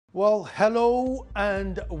Well, hello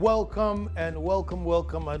and welcome and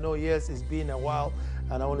welcome. I know, yes, it's been a while,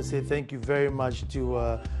 and I want to say thank you very much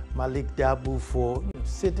to Malik Dabu for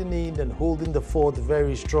sitting in and holding the fort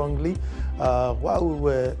very strongly while we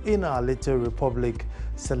were in our little republic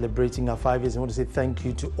celebrating our 5 years. I want to say thank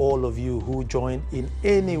you to all of you who joined in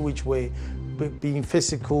any which way, being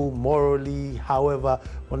physical, morally, however.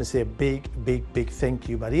 I want to say a big thank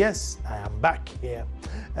you. But yes, I am back here,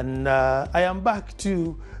 and I am back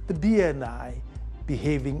to the BNI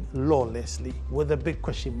behaving lawlessly with a big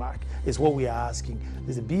question mark is what we are asking.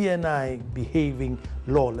 Is the BNI behaving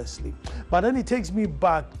lawlessly? But then it takes me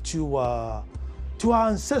back to our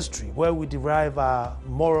ancestry, where we derive our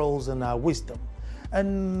morals and our wisdom.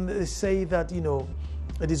 And they say that,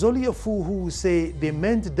 it is only a fool who will say they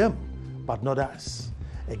meant them, but not us.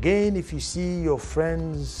 Again, if you see your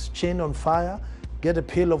friend's chin on fire, get a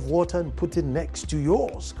pail of water and put it next to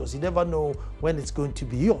yours, because you never know when it's going to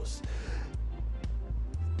be yours.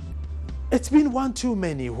 It's been one too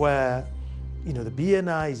many where, the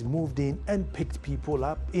BNI has moved in and picked people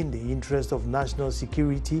up in the interest of national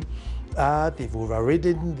security. They've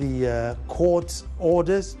overridden the court's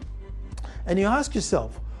orders. And you ask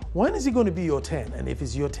yourself, when is it going to be your turn? And if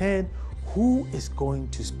it's your turn, who is going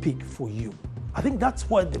to speak for you? I think that's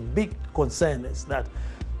what the big concern is, that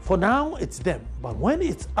for now it's them, but when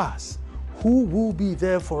it's us, who will be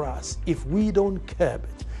there for us if we don't curb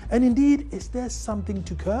it? And indeed, is there something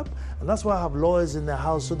to curb? And that's why I have lawyers in the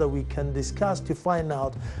house, so that we can discuss to find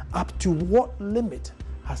out up to what limit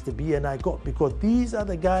has the BNI got, because these are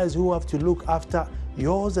the guys who have to look after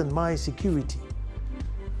yours and my security.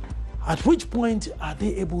 At which point are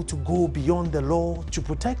they able to go beyond the law to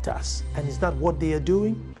protect us? And is that what they are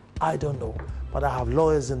doing? I don't know, but I have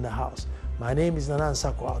lawyers in the house. My name is Nanan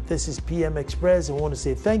Sakwa. This is PM Express. I want to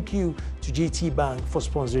say thank you to GT Bank for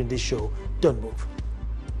sponsoring this show. Don't move.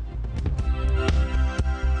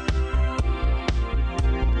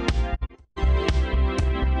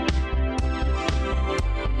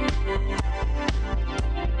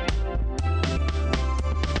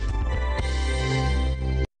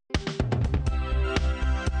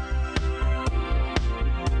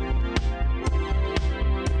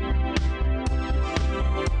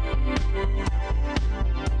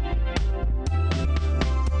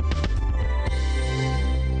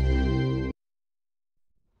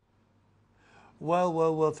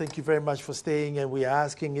 Well, thank you very much for staying. And we are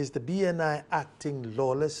asking, is the BNI acting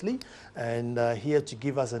lawlessly? And here to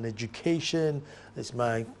give us an education is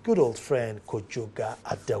my good old friend, Kojoga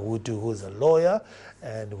Adawudu, who's a lawyer,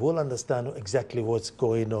 and will understand exactly what's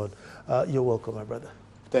going on. You're welcome, my brother.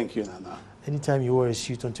 Thank you, Nana. Anytime you wear a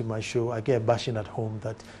suit onto my show, I get bashing at home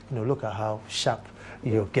that, look at how sharp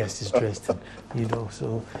your guest is dressed,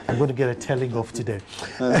 so I'm going to get a telling off today.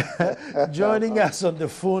 Joining us on the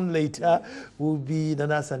phone later will be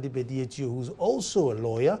Nana Sandibedietio, who's also a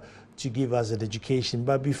lawyer, to give us an education.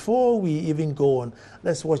 But before we even go on,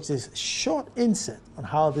 let's watch this short insert on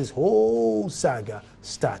how this whole saga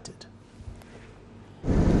started.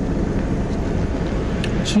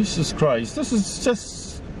 Jesus Christ, this is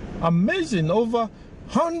just amazing. Over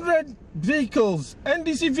 100 vehicles,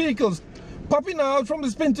 NDC vehicles, popping out from the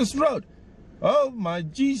Spinters Road. Oh my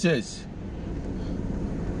Jesus.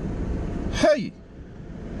 Hey,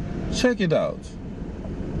 check it out.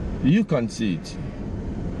 You can see it.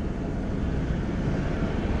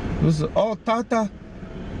 Those are all Tata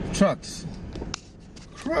trucks.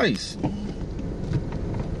 Christ. I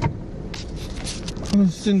haven't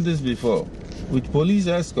seen this before. With police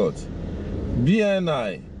escort.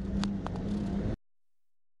 BNI.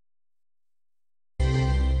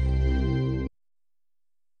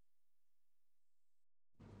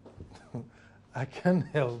 I can't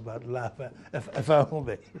help but laugh if I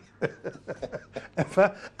obey. if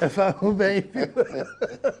I obey.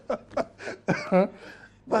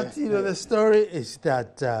 But the story is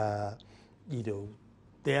that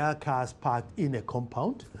there are cars parked in a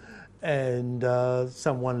compound, and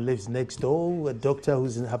someone lives next door, a doctor who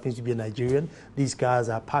happens to be a Nigerian. These cars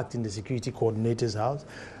are parked in the security coordinator's house.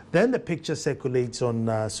 Then the picture circulates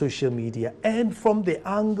on social media, and from the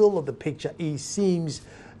angle of the picture, it seems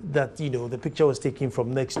that the picture was taken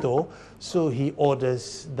from next door. So he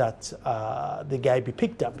orders that the guy be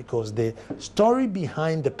picked up, because the story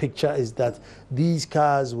behind the picture is that these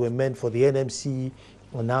cars were meant for the NMC,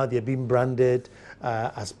 and now they're being branded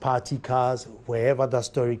as party cars. Wherever that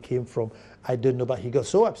story came from, I don't know, but he got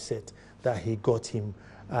so upset that he got him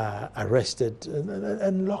arrested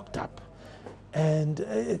and locked up. And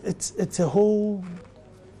it's a whole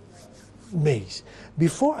maze.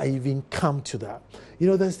 Before I even come to that,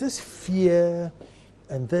 there's this fear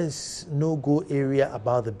and there's no-go area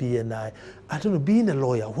about the BNI. I don't know, being a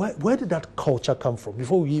lawyer, where did that culture come from?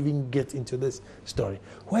 Before we even get into this story,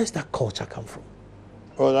 where's that culture come from?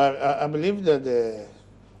 Well, I believe that the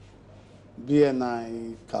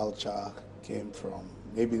BNI culture came from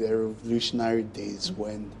maybe the revolutionary days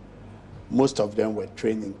when most of them were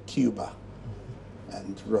trained in Cuba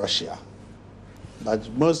and Russia. But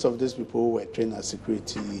most of these people were trained as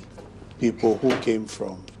security people who came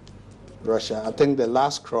from Russia. I think the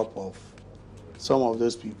last crop of some of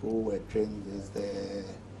those people who were trained is the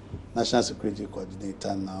National Security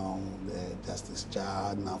Coordinator now, the Justice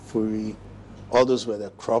Jar, Nafuri. All those were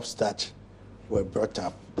the crops that were brought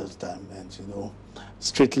up this time. And, you know,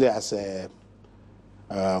 strictly as a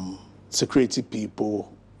security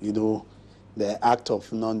people, you know, the act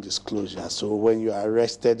of non-disclosure. So when you are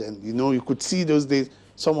arrested, and, you know, you could see those days,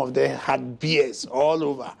 some of them had beards all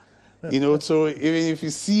over, you know. So even if you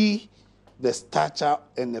see the stature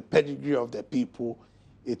and the pedigree of the people,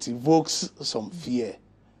 it evokes some fear.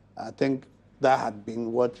 I think that had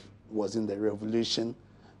been what was in the revolution.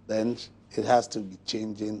 Then it has to be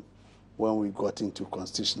changing when we got into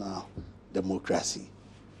constitutional democracy.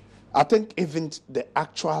 I think even the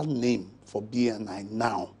actual name for BNI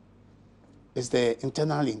now is the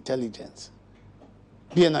internal intelligence.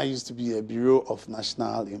 BNI used to be a Bureau of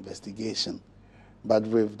National Investigation, but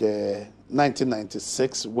with the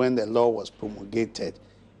 1996, when the law was promulgated,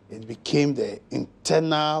 it became the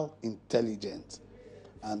internal intelligence,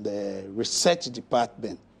 and the research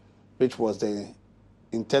department, which was the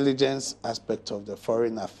intelligence aspect of the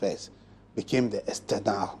foreign affairs, became the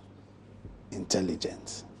external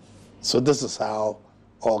intelligence. So this is how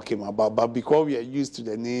all came about. But because we are used to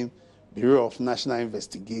the name Bureau of National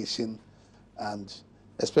Investigation, and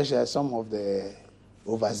especially some of the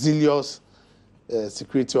overzealous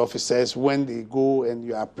security officers, when they go and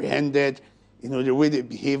you're apprehended, you know, the way they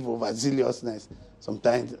behave, overzealousness,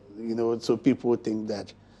 sometimes, you know, so people think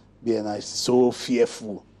that BNI is so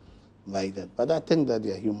fearful like that. But I think that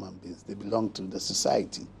they are human beings. They belong to the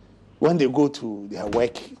society. When they go to their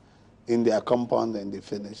work in their compound and they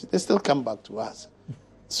finish, they still come back to us.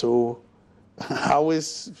 So I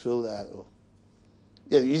always feel that,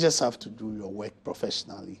 yeah, you just have to do your work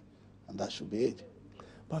professionally, and that should be it.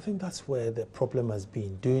 But I think that's where the problem has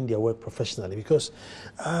been, doing their work professionally, because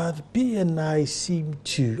the BNI seem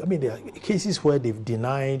to, I mean, there are cases where they've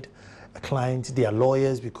denied a client their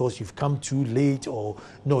lawyers because you've come too late, or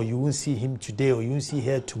no, you won't see him today, or you won't see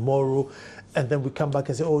her tomorrow. And then we come back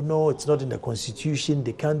and say, oh, no, it's not in the Constitution,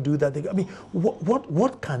 they can't do that. I mean,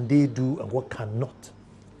 what can they do and what cannot?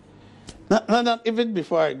 Not even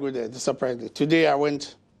before I go there, surprisingly. Today I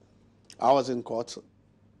was in court.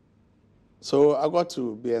 So I got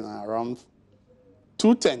to BNI around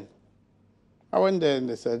 2:10. I went there and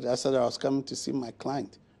I said I was coming to see my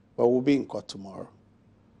client, but we'll be in court tomorrow.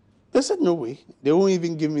 They said, no way. They won't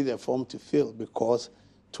even give me the form to fill because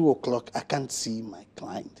 2 o'clock I can't see my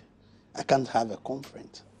client. I can't have a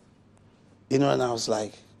conference. You know, and I was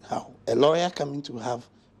like, how? A lawyer coming to have,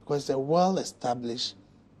 because it's a well-established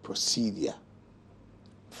procedure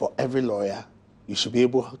for every lawyer. You should be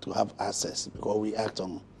able to have access because we act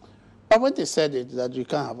on. But when they said it, that you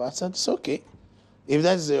can't have access, it's okay. If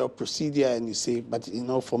that's your procedure and you say, but you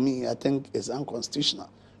know, for me, I think it's unconstitutional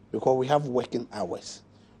because we have working hours,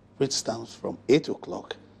 which stands from 8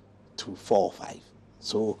 o'clock to 4 or 5.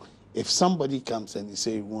 So if somebody comes and you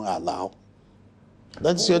say you won't allow,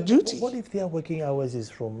 that's your duty. What if their working hours is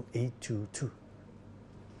from 8 to 2?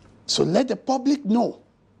 So let the public know.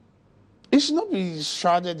 It should not be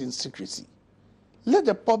shrouded in secrecy. Let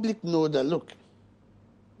the public know that, look,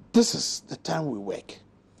 this is the time we work.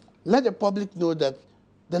 Let the public know that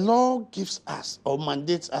the law gives us or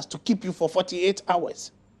mandates us to keep you for 48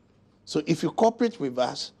 hours. So if you cooperate with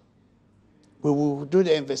us, we will do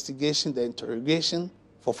the investigation, the interrogation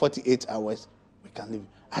for 48 hours. We can leave.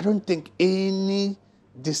 I don't think any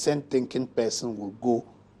decent thinking person will go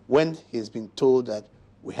when he's been told that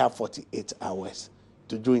we have 48 hours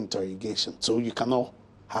to do interrogation, so you cannot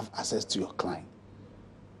have access to your client.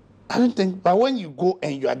 I don't think, but when you go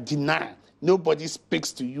and you are denied, nobody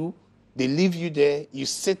speaks to you, they leave you there, you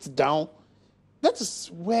sit down, that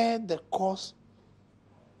is where the cause,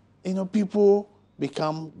 you know, people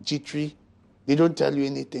become jittery, they don't tell you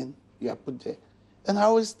anything, you are put there. And I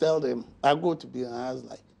always tell them, I go to be, and I was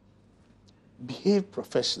like, behave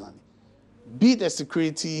professionally, be the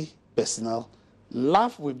security personnel,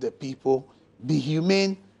 laugh with the people, be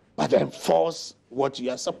humane, but enforce what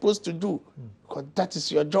you are supposed to do, because that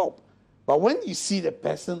is your job. But when you see the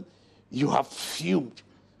person, you have fumed,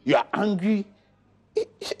 you are angry,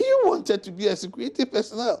 you wanted to be a security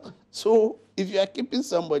personnel. So if you are keeping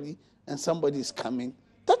somebody and somebody is coming,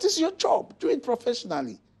 that is your job. Do it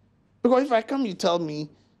professionally. Because if I come, you tell me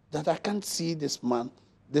that I can't see this man,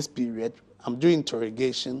 this period, I'm doing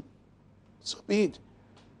interrogation, so be it.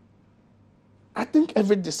 I think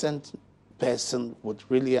every decent person would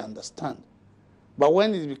really understand. But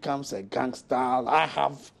when it becomes a gangster, I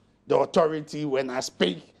have the authority. When I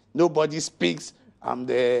speak, nobody speaks. I'm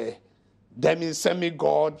the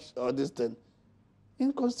semi-god or this thing.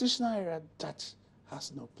 In constitutional era, that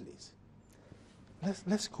has no place.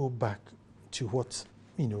 Let's go back to what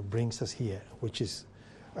brings us here, which is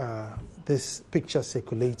this picture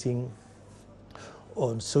circulating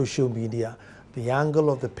on social media. The angle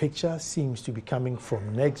of the picture seems to be coming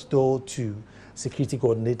from next door to security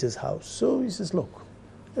coordinator's house. So he says, look,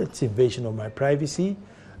 it's invasion of my privacy.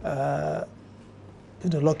 Lock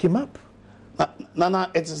him up.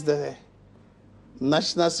 No, it is the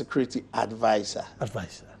National Security Advisor.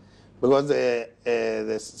 Because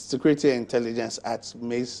the Security and Intelligence Act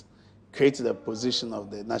creates the position of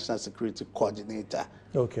the National Security Coordinator.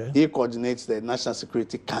 Okay. He coordinates the National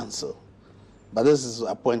Security Council. But this is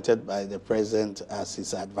appointed by the President as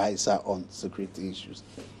his advisor on security issues.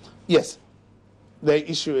 Yes, the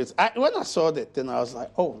issue is, when I saw the thing, I was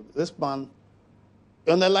like, oh, this man,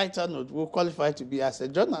 on a lighter note, will qualify to be as a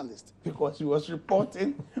journalist because he was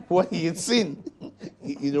reporting what he had seen,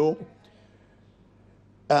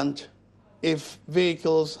 And if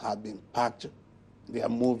vehicles had been parked, they are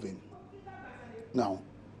moving. Now,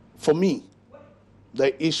 for me,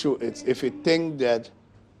 the issue is if you think that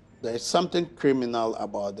there is something criminal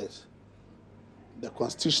about this, the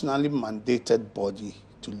constitutionally mandated body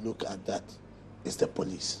to look at that is the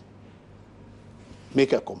police.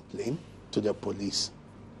 Make a complaint to the police.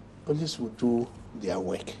 Police will do their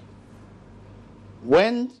work.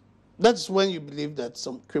 That's when you believe that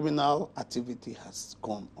some criminal activity has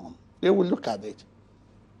gone on. They will look at it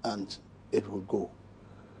and it will go.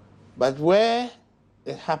 But where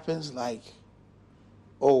it happens like,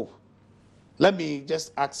 oh, let me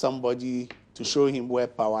just ask somebody to show him where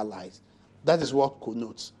power lies. That is what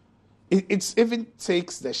connotes. It even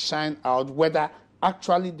takes the shine out whether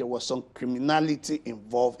actually there was some criminality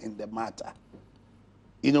involved in the matter.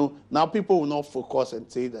 Now people will not focus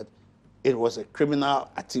and say that it was a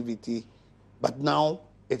criminal activity, but now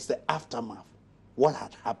it's the aftermath. What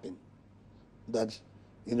had happened? That,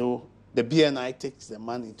 the BNI takes the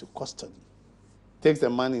man into custody.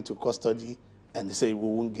 And they say, we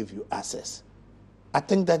won't give you access. I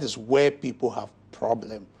think that is where people have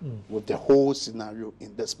problem with the whole scenario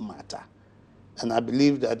in this matter. And I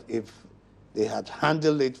believe that if they had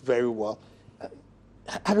handled it very well,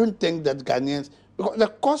 I don't think that Ghanaians, because the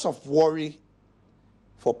cause of worry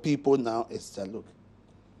for people now is that, look,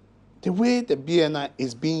 the way the BNI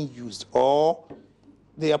is being used, or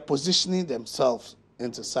they are positioning themselves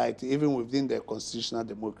in society, even within their constitutional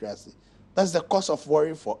democracy, that's the cause of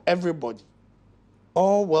worry for everybody,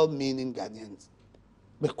 all well-meaning Ghanaians,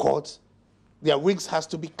 because their wigs has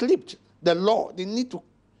to be clipped. The law, they need to,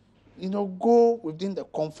 go within the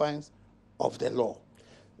confines of the law.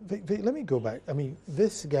 Let me go back. I mean,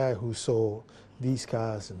 this guy who saw these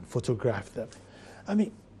cars and photographed them, I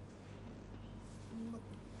mean,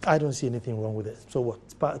 I don't see anything wrong with it. So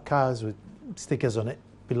what? Cars with stickers on it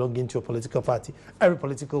belonging to a political party. Every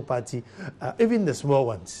political party, even the small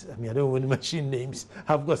ones, I mean, I don't want to mention names,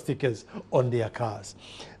 have got stickers on their cars.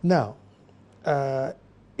 Now,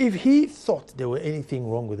 if he thought there were anything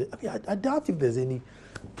wrong with it, I mean, I doubt if there's any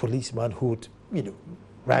policeman who would,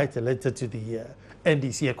 write a letter to the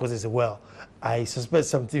NDC because they say, well, I suspect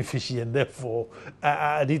something fishy and therefore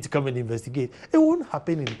I need to come and investigate. It won't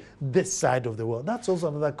happen in this side of the world. That's also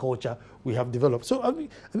another culture we have developed. So I mean,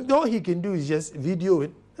 all he can do is just video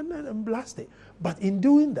it and blast it. But in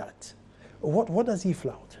doing that, what does he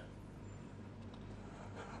flout?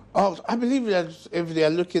 Oh, I believe that if they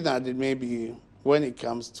are looking at it, maybe when it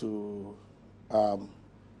comes to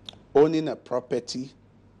owning a property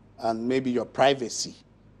and maybe your privacy,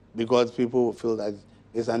 because people will feel that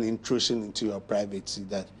it's an intrusion into your privacy,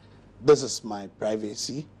 that this is my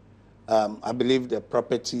privacy. I believe the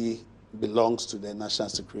property belongs to the National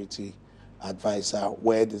Security Advisor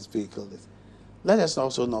where this vehicle is. Let us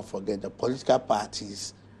also not forget that political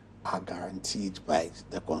parties are guaranteed by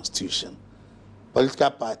the Constitution.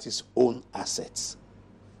 Political parties own assets.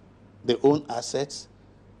 They own assets.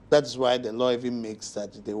 That's why the law even makes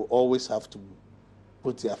that they will always have to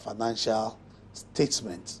put their financial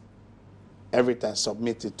statements every time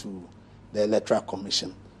submitted to the Electoral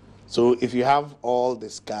Commission. So if you have all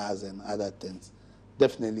these cars and other things,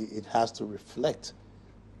 definitely it has to reflect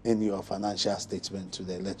in your financial statement to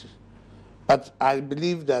the electorate. But I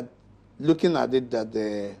believe that looking at it that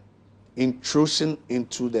the intrusion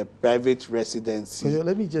into the private residency. So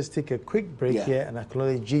let me just take a quick break Yeah. here and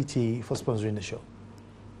acknowledge GT for sponsoring the show.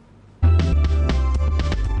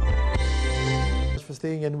 For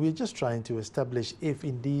staying, and we're just trying to establish if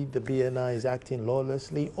indeed the BNI is acting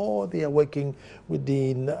lawlessly or they are working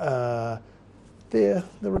within the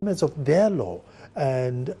remits of their law,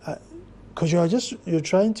 and because you're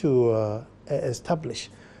trying to establish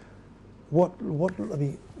what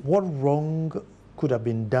wrong could have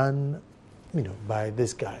been done, by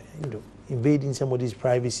this guy, invading somebody's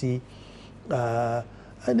privacy,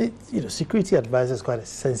 and security advisor is quite a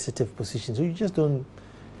sensitive position, so you just don't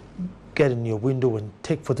get in your window and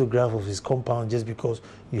take photograph of his compound just because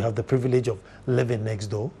you have the privilege of living next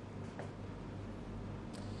door.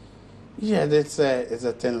 Yeah, it's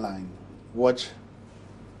a thin line.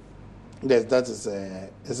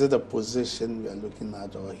 Is it a position we are looking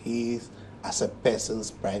at, or he as a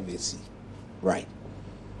person's privacy? Right.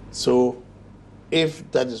 So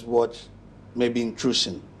if that is what maybe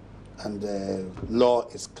intrusion, and the law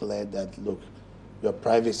is clear that, look, your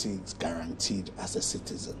privacy is guaranteed as a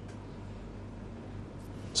citizen.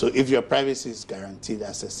 So if your privacy is guaranteed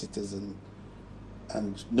as a citizen,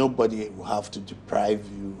 and nobody will have to deprive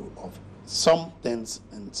you of some things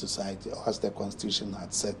in society, or as the Constitution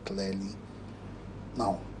had said clearly.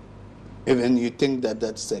 Now, even you think that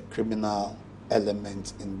that's a criminal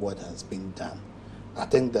element in what has been done, I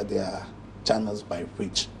think that there are channels by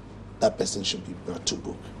which that person should be brought to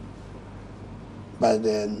book. But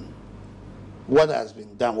then, what has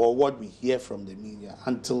been done, or what we hear from the media,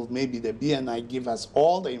 until maybe the BNI give us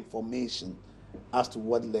all the information as to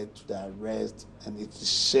what led to the arrest, and it is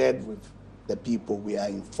shared with the people, we are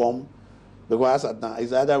informed. Because as now,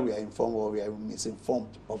 it's either we are informed or we are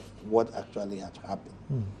misinformed of what actually had happened.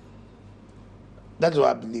 Mm. That's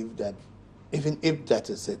why I believe that even if that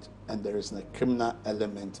is it, and there is a criminal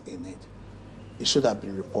element in it, it should have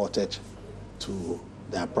been reported to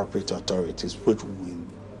the appropriate authorities, which will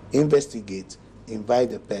investigate, invite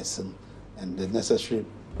the person, and the necessary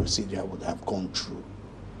procedure would have gone through.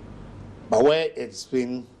 But where it's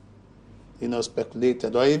been,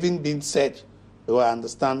 speculated or even been said, though I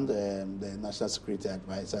understand the National Security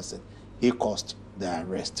Advisor said he caused the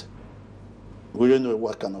arrest. We don't know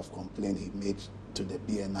what kind of complaint he made to the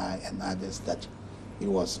BNI and others that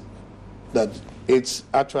it's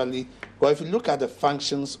actually, well, if you look at the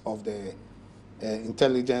functions of the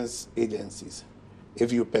intelligence agencies,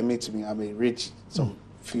 if you permit me, I may read some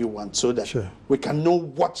few ones so that we can know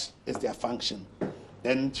what is their function,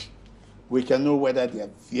 and we can know whether they are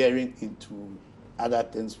veering into other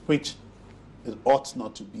things which it ought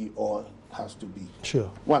not to be or has to be. Sure.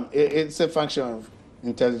 One, it's a function of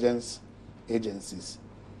intelligence agencies.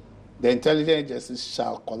 The intelligence agencies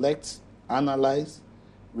shall collect, analyze,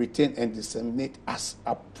 retain, and disseminate as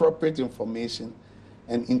appropriate information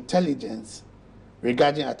and intelligence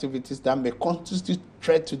regarding activities that may constitute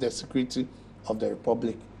threat to the security of the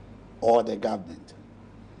Republic or the government.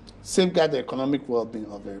 Safeguard the economic well-being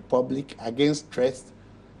of the Republic against threats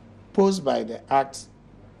posed by the acts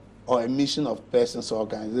or emission of persons or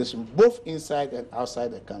organizations, both inside and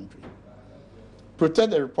outside the country.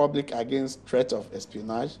 Protect the Republic against threats of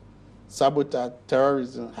espionage, sabotage,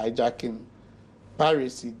 terrorism, hijacking,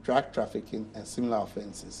 piracy, drug trafficking, and similar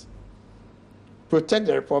offenses. Protect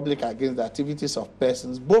the Republic against the activities of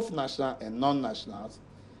persons, both national and non-nationals,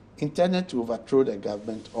 intended to overthrow the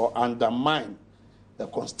government or undermine the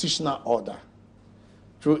constitutional order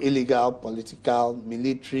through illegal, political,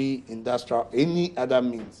 military, industrial, any other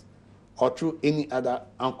means, or through any other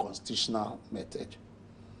unconstitutional method.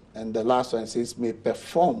 And the last one says, may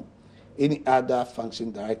perform any other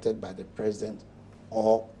function directed by the President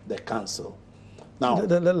or the Council. Now,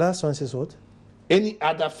 the last one says what? Any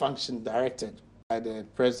other function directed by the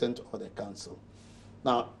President or the Council.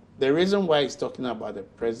 Now, the reason why he's talking about the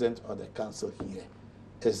President or the Council here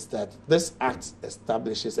is that this act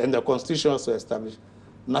establishes, and the Constitution also established,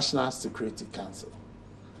 National Security Council.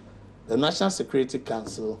 The National Security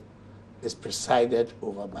Council is presided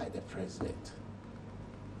over by the President.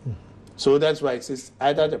 So that's why it says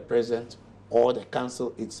either the President or the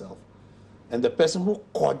Council itself. And the person who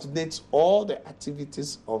coordinates all the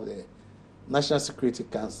activities of the National Security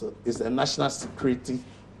Council is the National Security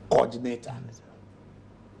Coordinator.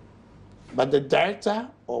 But the director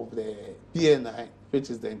of the BNI,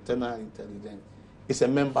 which is the Internal Intelligence, is a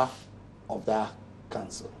member of that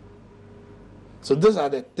council. So those are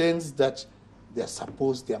the things that they are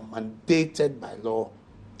mandated by law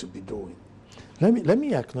to be doing. Let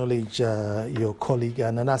me acknowledge your colleague,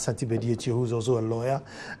 Nana Santibediotio, who's also a lawyer.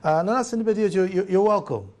 Nana Santibediotio, you're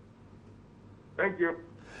welcome. Thank you.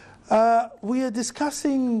 We are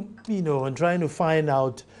discussing, and trying to find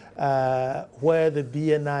out where the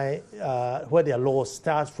BNI, where their law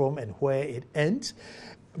starts from and where it ends.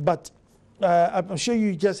 But I'm sure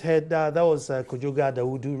you just heard that was Kojoga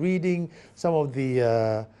Dawudu reading some of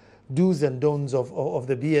the do's and don'ts of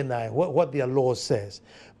the BNI, what their law says.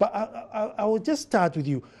 But I will just start with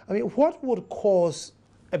you. I mean, what would cause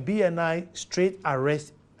a BNI straight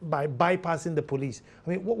arrest by bypassing the police?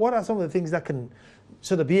 I mean, what are some of the things that can,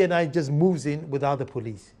 so the BNI just moves in without the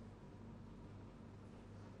police?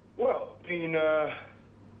 Well, I mean,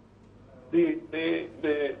 the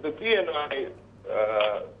BNI,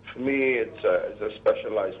 for me, it's a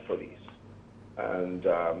specialized police, and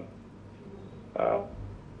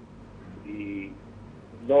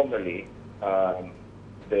normally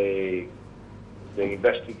they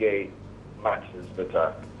investigate matters that are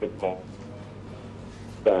a bit more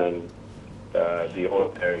than the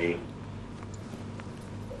ordinary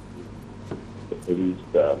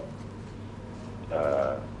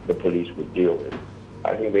the police would deal with.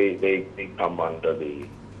 I think they come under the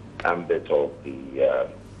ambit of the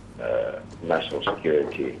national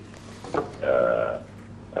security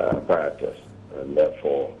apparatus, and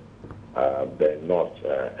therefore they're not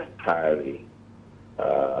entirely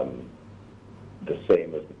the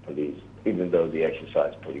same as the police, even though they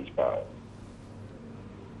exercise police power.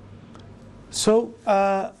 So,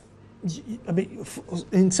 I mean,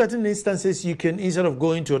 in certain instances, you can, instead of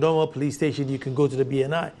going to a normal police station, you can go to the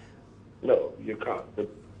BNI. No, you can't.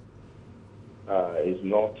 It's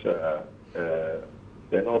not.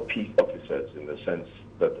 They're not peace officers in the sense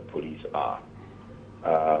that the police are.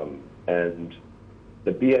 And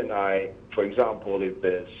the BNI, for example, if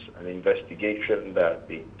there's an investigation that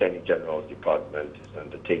the Attorney General's Department is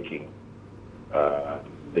undertaking,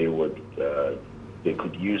 they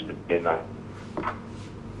could use the BNI.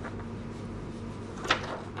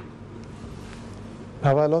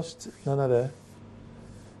 Have I lost Nana there?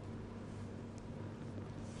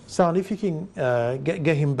 Sound, if you can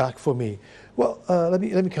get him back for me. Well, let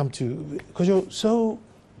me come to Kojo. So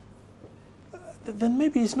then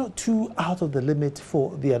maybe it's not too out of the limit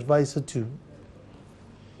for the advisor to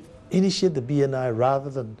initiate the BNI rather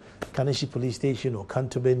than Kaneshie Police Station or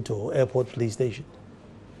Cantonment or Airport Police Station.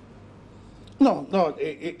 No.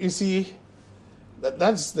 You see,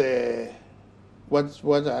 that's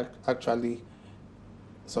what actually.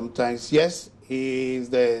 Sometimes, yes, he is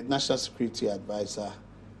the national security advisor,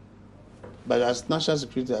 but as national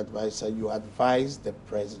security advisor, you advise the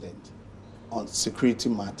president on security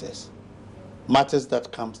matters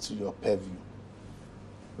that comes to your purview,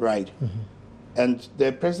 right? Mm-hmm. And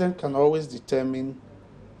the president can always determine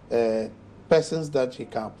persons that he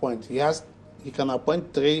can appoint. He can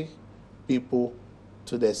appoint 3 people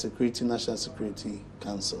to the National Security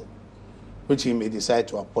Council, which he may decide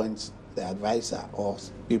to appoint the advisor or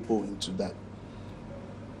people into that.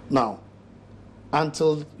 Now,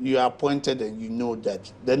 until you are appointed and you know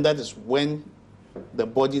that, then that is when the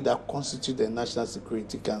body that constitutes the National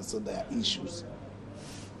Security Council, there are issues.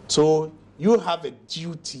 So you have a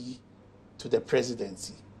duty to the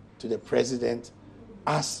presidency, to the president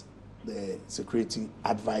as the security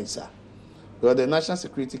advisor. Because the National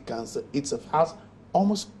Security Council itself has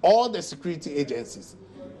almost all the security agencies.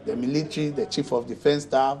 The military, the chief of defense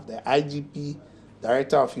staff, the IGP,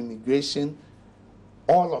 director of immigration,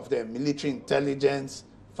 all of them, military intelligence,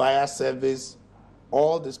 fire service,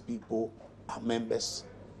 all these people are members.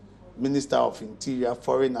 Minister of Interior,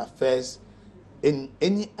 Foreign Affairs, in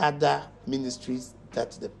any other ministries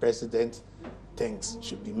that the president thinks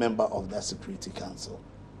should be member of that Security Council.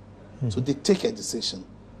 Mm-hmm. So they take a decision.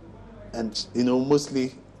 And,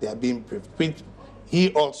 mostly they are being briefed.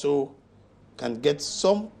 He also can get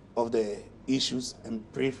some of the issues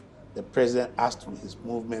and brief the president as to his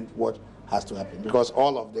movement, what has to happen, because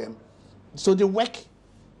all of them, so they work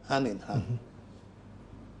hand in hand. Mm-hmm.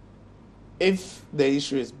 If the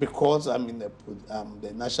issue is because I'm in the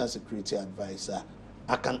national security advisor,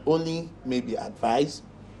 I can only maybe advise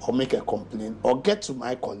or make a complaint or get to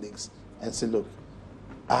my colleagues and say, look,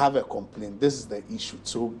 I have a complaint, this is the issue,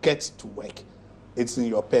 so get to work. It's in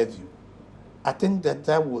your purview. I think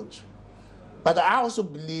that would. But I also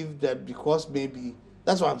believe that because maybe,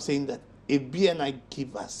 that's why I'm saying that if BNI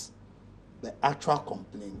give us the actual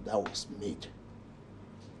complaint that was made,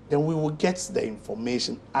 then we will get the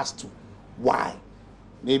information as to why.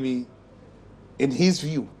 Maybe in his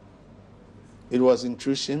view, it was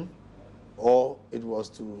intrusion or it was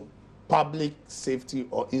to public safety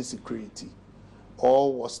or insecurity,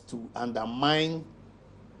 or was to undermine,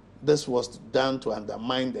 this was done to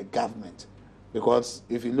undermine the government. Because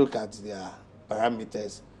if you look at their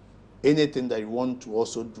parameters, anything that you want to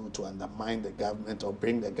also do to undermine the government or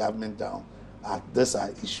bring the government down, these are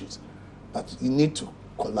issues. But you need to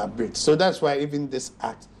collaborate. So that's why even this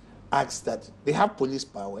act acts that they have police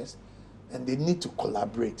powers and they need to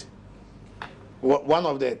collaborate. One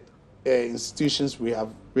of the institutions we have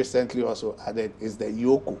recently also added is the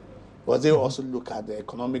YOCO, because they also look at the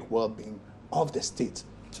economic well-being of the state.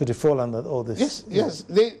 So they fall under all this? Yes.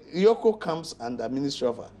 YOCO comes under Ministry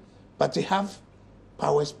of, but they have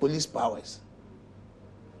powers, police powers.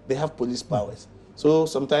 They have police powers. So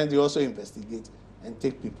sometimes they also investigate and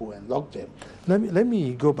take people and lock them. Let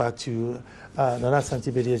me go back to Nana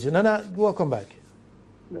Santibediaji. Nana, welcome back.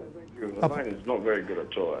 No, thank you. The line is not very good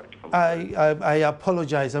at all. I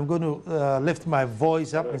apologize. I'm going to lift my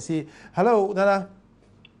voice up and say, hello, Nana.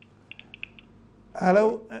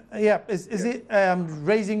 Hello. Yeah, is it? I'm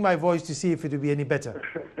raising my voice to see if it will be any better.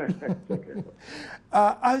 Okay.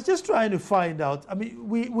 I was just trying to find out. I mean,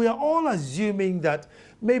 we are all assuming that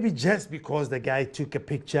maybe just because the guy took a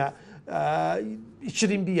picture, it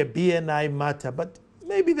shouldn't be a BNI matter, but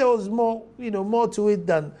maybe there was more, more to it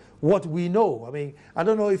than what we know. I mean, I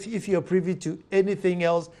don't know if you're privy to anything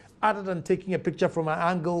else other than taking a picture from an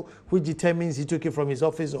angle which determines he took it from his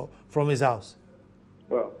office or from his house.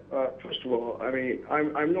 Well, first of all, I mean,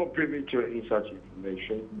 I'm not privy to any such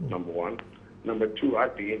information, number one. Number two,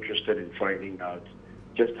 I'd be interested in finding out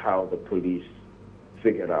just how the police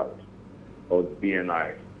figured out, or the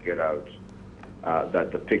BNI figured out,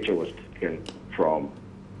 that the picture was taken from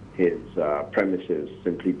his premises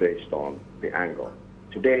simply based on the angle.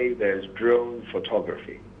 Today, there's drone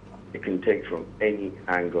photography. It can take from any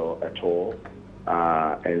angle at all,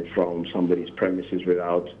 and from somebody's premises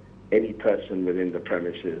without any person within the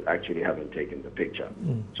premises actually having taken the picture.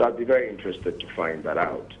 So I'd be very interested to find that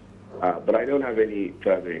out. But I don't have any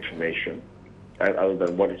further information other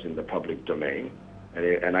than what is in the public domain.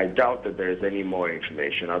 And I doubt that there's any more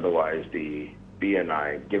information. Otherwise, the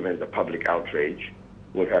BNI, given the public outrage,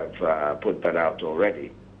 would have put that out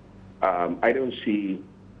already. I don't see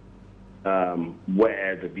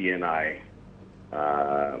where the BNI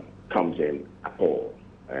comes in at all.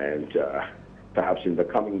 And perhaps in the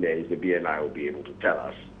coming days, the BNI will be able to tell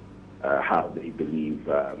us how they believe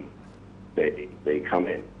they come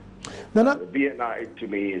in. The BNI, to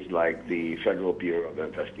me, is like the Federal Bureau of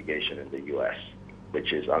Investigation in the U.S.,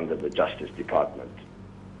 which is under the Justice Department.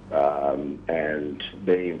 And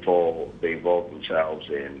they involve themselves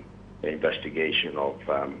in the investigation of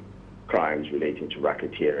crimes relating to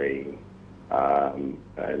racketeering and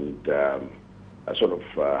sort of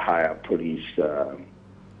higher police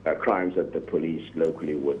crimes that the police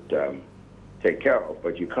locally would take care of.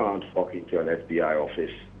 But you can't walk into an FBI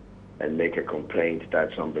office and make a complaint that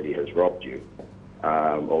somebody has robbed you,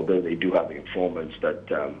 although they do have informants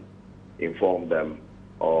that inform them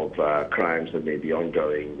of crimes that may be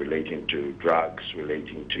ongoing relating to drugs,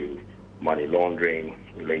 relating to money laundering,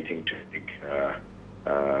 relating to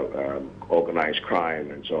organized crime,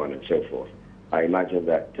 and so on and so forth. I imagine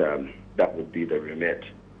that that would be the remit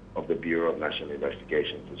of the Bureau of National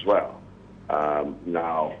Investigations as well.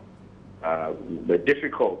 Now, the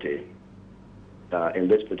difficulty in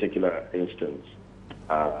this particular instance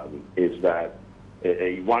is that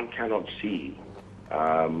one cannot see,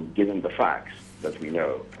 given the facts that we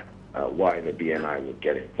know, why the BNI would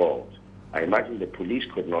get involved. I imagine the police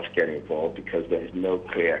could not get involved because there is no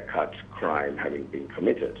clear-cut crime having been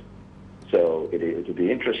committed. So it would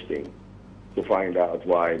be interesting to find out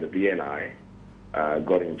why the BNI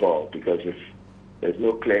got involved, because if there's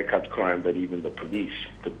no clear-cut crime that even the police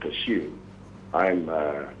could pursue, I'm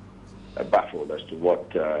baffled as to what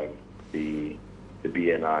the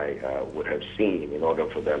BNI would have seen in order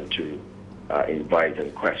for them to invite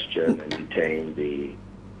and question and detain the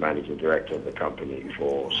managing director of the company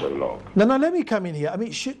for so long. Now, let me come in here. I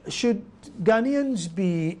mean, should Ghanaians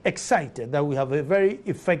be excited that we have a very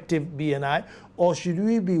effective BNI, or should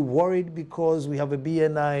we be worried because we have a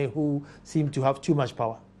BNI who seem to have too much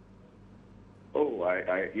power? Oh,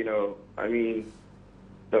 I mean,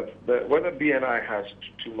 whether BNI has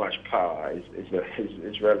too much power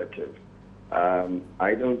is relative.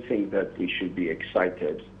 I don't think that we should be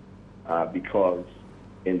excited because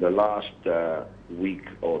in the last week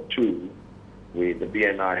or two, the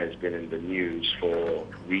BNI has been in the news for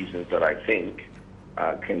reasons that I think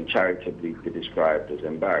can charitably be described as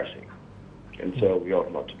embarrassing. And so we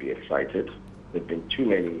ought not to be excited. There have been too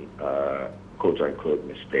many quote-unquote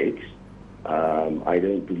mistakes. I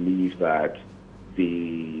don't believe that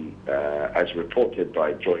as reported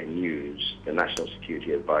by Joy News, the National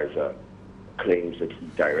Security Advisor claims that he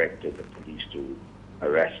directed the police to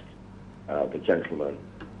arrest the gentleman.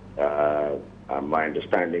 My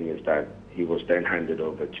understanding is that he was then handed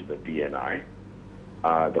over to the BNI.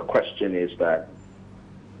 The question is that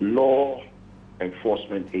law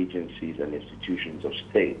enforcement agencies and institutions of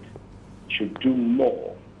state should do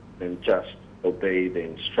more than just obey the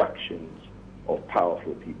instructions of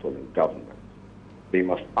powerful people in government. They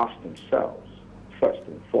must ask themselves, first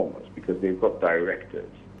and foremost, because they've got directors,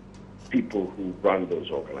 people who run those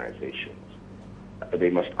organizations. They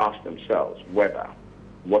must ask themselves whether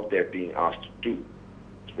what they're being asked to do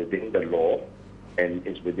is within the law and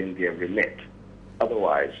is within their remit.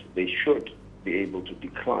 Otherwise, they should be able to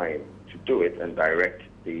decline to do it and direct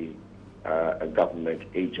a government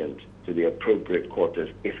agent to the appropriate quarters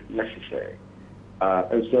if necessary.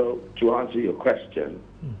 And so, to answer your question,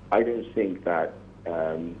 I don't think that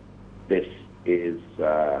this is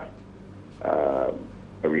a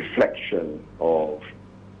reflection of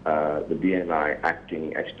the BNI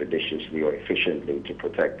acting expeditiously or efficiently to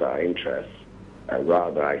protect our interests.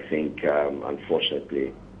 Rather, I think,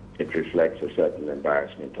 unfortunately, it reflects a certain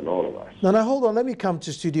embarrassment on all of us. Now, hold on. Let me come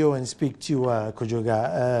to studio and speak to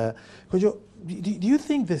Kojoga. Kojo, do you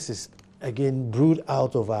think this is, again, brewed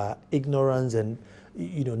out of our ignorance and,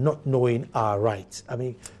 not knowing our rights? I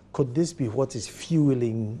mean, could this be what is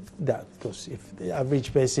fueling that? Because if the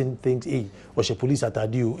average person thinks, hey, or she police at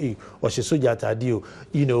Adio, hey, or she soldier at Adio,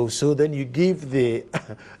 so then you give the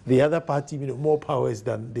other party, more powers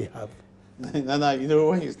than they have. No,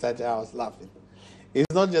 when you started, I was laughing.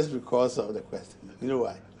 It's not just because of the question. You know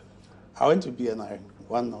why? I went to BNI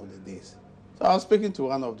one of the days. So I was speaking to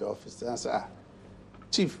one of the officers and I said,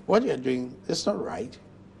 Chief, what you're doing is not right.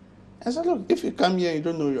 I said, look, if you come here and you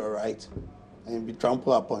don't know your right, and be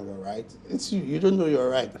trampled upon your right, it's you. You don't know your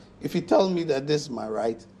right. If you tell me that this is my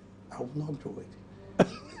right, I will not do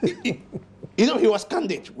it. He was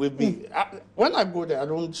candid with me. When I go there, I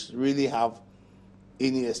don't really have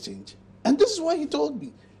any exchange. And this is what he told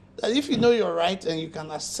me, that if you know your right and you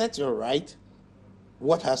can assert your right,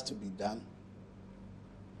 what has to be done,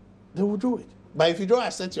 they will do it. But if you don't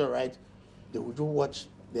assert your right, they will do what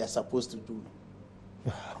they are supposed to do.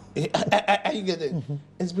 I get it. Mm-hmm.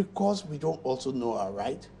 It's because we don't also know our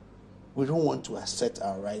right. We don't want to assert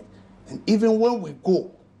our right. And even when we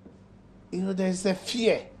go, there's a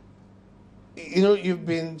fear.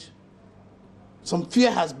 Some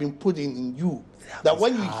fear has been put in you. That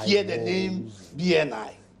when you hear the name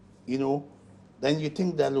BNI, then you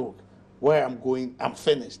think that, look, where I'm going, I'm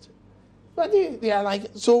finished. But they are like,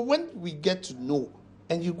 so when we get to know,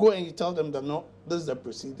 and you go and you tell them that, no, this is the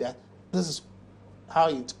procedure, this is how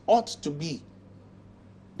it ought to be,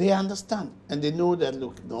 they understand. And they know that,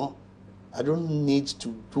 look, no, I don't need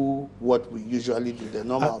to do what we usually do, the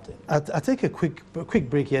normal thing. I'll take a quick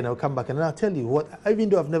break here and I'll come back and I'll tell you what, even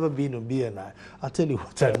though I've never been on BNI, I'll tell you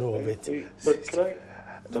what I know of it. But can I?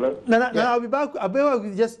 No, I'll be back. I'll be back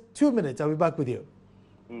with just 2 minutes. I'll be back with you.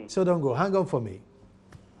 So don't go. Hang on for me.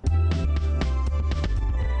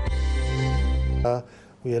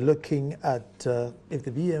 We are looking at if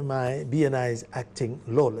the BNI is acting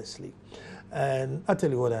lawlessly. And I'll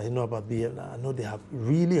tell you what I know about BNI. I know they have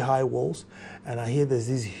really high walls, and I hear there's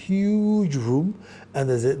this huge room, and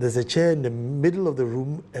there's a chair in the middle of the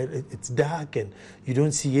room, and it's dark, and you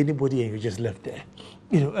don't see anybody, and you're just left there.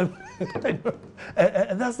 And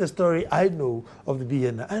that's the story I know of the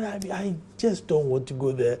BNI. And I just don't want to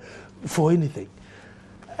go there for anything.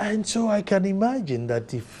 And so I can imagine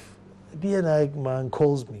that if BNI man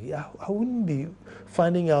calls me, I wouldn't be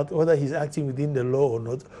finding out whether he's acting within the law or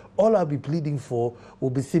not. All I'll be pleading for will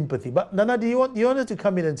be sympathy. But Nana, do you want us to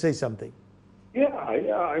come in and say something? Yeah.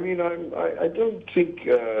 I mean, I don't think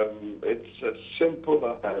it's as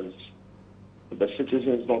simple as the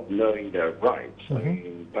citizens not knowing their rights. Mm-hmm. I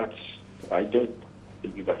mean, I don't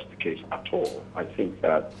believe that's the case at all. I think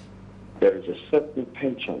that there is a certain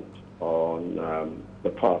penchant on the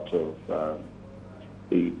part of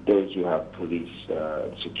those who have police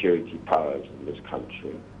security powers in this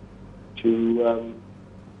country to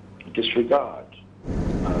disregard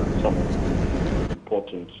some of the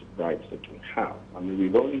important rights that we have. I mean,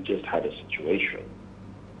 we've only just had a situation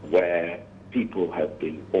where people have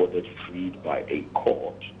been ordered freed by a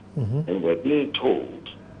court, mm-hmm. and we're being told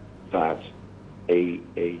that a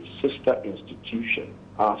sister institution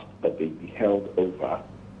asked that they be held over,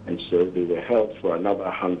 and so they were held for another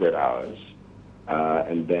 100 hours.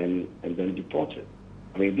 And then deported.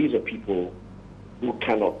 I mean, these are people who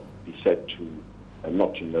cannot be said to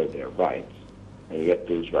not to know their rights, and yet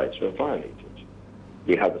those rights were violated.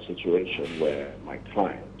 We have a situation where my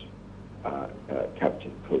client,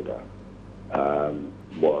 Captain Koda,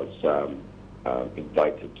 was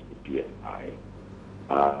invited to the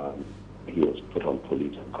BNI, He was put on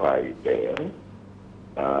police inquiry bail.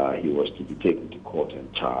 He was to be taken to court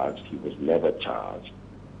and charged. He was never charged.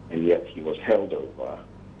 And yet he was held over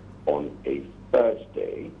on a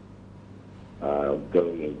Thursday,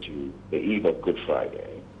 going into the eve of Good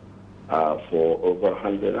Friday, for over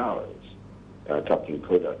 100 hours. Captain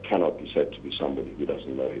Koda cannot be said to be somebody who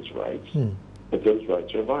doesn't know his rights, but those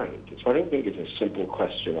rights are violated. So I don't think it's a simple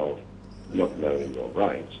question of not knowing your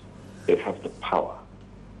rights. They have the power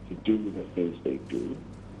to do the things they do,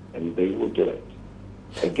 and they will do it.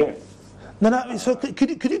 Again. No, so could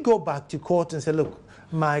you go back to court and say, look,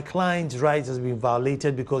 my client's rights has been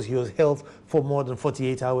violated because he was held for more than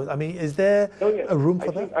 48 hours? I mean, is there a room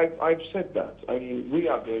for that? I've said that. I mean, we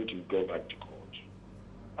are going to go back to court.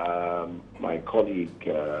 My colleagues,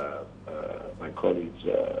 the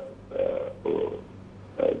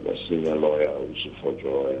senior lawyer,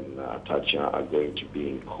 Usufojo and Tacha, are going to be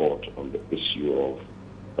in court on the issue of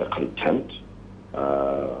contempt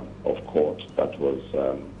of court that was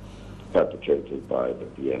perpetrated by the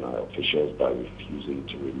BNI officials by refusing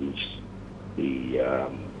to release the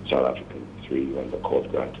South African three when the court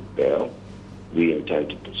granted bail. We intend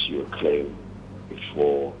to pursue a claim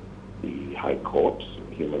before the High Court,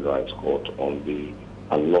 Human Rights Court, on the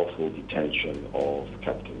unlawful detention of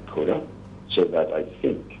Captain Koda, so that I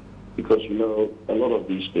think, because you know, a lot of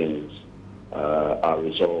these things are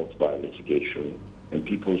resolved by litigation, and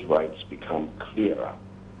people's rights become clearer,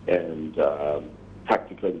 and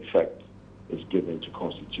practical effect is given to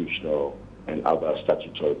constitutional and other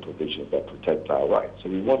statutory provisions that protect our rights. So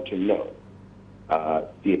we want to know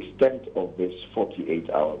the extent of this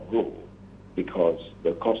 48-hour rule, because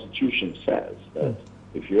the Constitution says that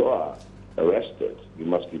if you are arrested, you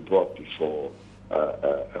must be brought before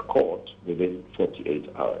a court within 48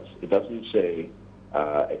 hours. It doesn't say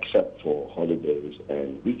except for holidays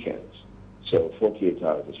and weekends. So 48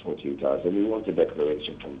 hours is 48 hours, and we want a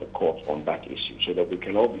declaration from the court on that issue so that we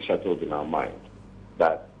can all be settled in our mind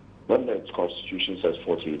that when the Constitution says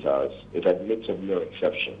 48 hours, it admits of no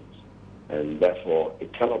exceptions, and therefore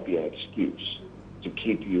it cannot be an excuse to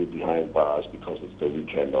keep you behind bars because it's the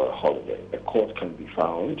weekend or a holiday. A court can be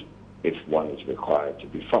found if one is required to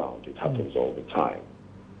be found. It happens all the time.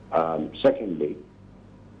 Secondly,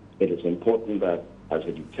 it is important that as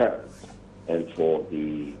a deterrent and for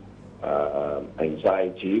the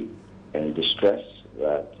anxiety and distress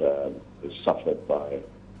that is suffered by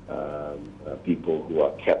people who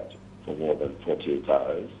are kept for more than 48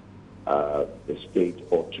 hours, the state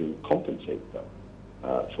ought to compensate them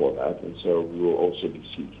for that, and so we will also be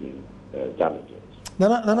seeking damages.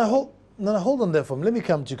 Nana, hold on there for me. Let me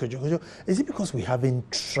come to Kojo. Kojo, is it because we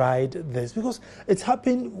haven't tried this? Because it's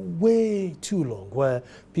happened way too long, where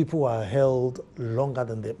people are held longer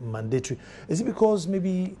than the mandatory. Is it because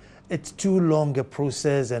maybe it's too long a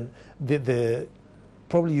process and the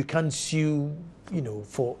probably you can't sue, you know,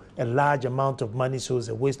 for a large amount of money, so it's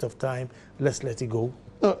a waste of time? Let's let it go.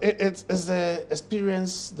 No, it's the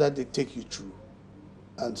experience that they take you through.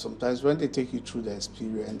 And sometimes when they take you through the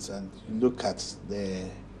experience and you look at the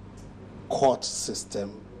court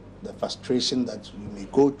system, the frustration that you may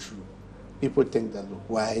go through, people think that, look,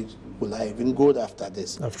 why will I even go after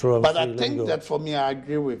this? After all, but I think that for me, I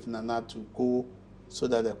agree with Nana to go so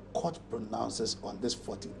that the court pronounces on this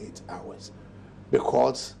 48 hours.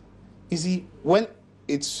 Because, you see, when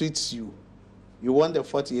it suits you, you want the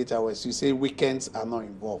 48 hours, you say weekends are not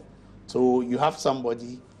involved. So you have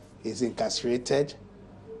somebody is incarcerated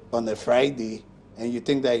on a Friday, and you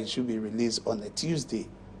think that he should be released on a Tuesday.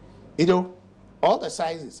 You know, all the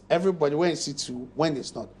sizes, everybody, when it suits you, when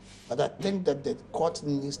it's not. But I think that the court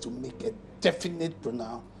needs to make a definite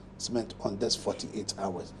pronouncement on this 48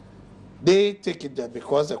 hours. They take it that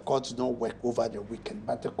because the courts don't work over the weekend,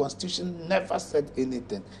 but the Constitution never said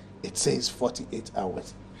anything. It says 48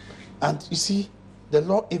 hours. And you see, the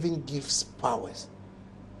law even gives powers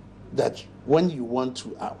that when you want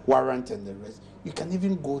to warrant and the rest, you can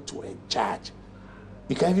even go to a judge.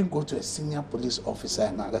 You can even go to a senior police officer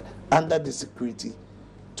and other, under the security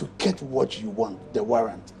to get what you want, the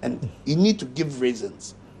warrant. And you need to give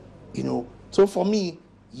reasons, you know. So for me,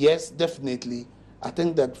 yes, definitely. I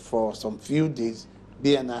think that for some few days,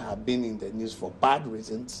 BNI have been in the news for bad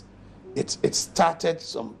reasons. It started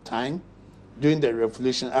some time during the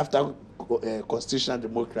revolution, after constitutional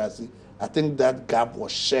democracy. I think that gap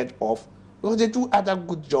was shed off because they do other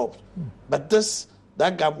good jobs. But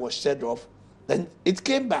that gap was shed off. Then it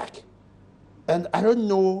came back. And I don't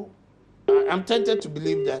know, I'm tempted to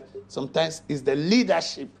believe that sometimes it's the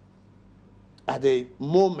leadership at the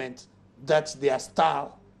moment that their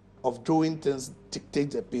style of doing things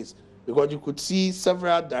dictates the pace. Because you could see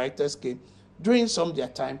several directors came, during some of their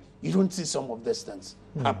time, you don't see some of these things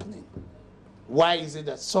happening. Why is it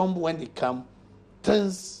that some, when they come,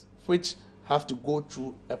 things which have to go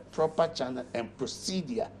through a proper channel and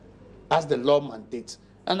procedure as the law mandates?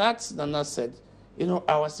 And as Nana said, you know,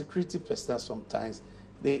 our security personnel sometimes,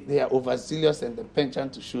 they are overzealous and they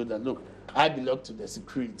penchant to show that, look, I belong to the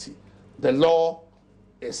security. The law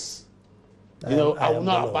is, you know, I will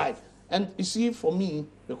not abide. And you see, for me,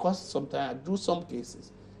 because sometimes I do some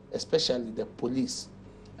cases, especially the police,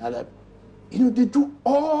 and you know, they do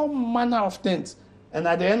all manner of things. And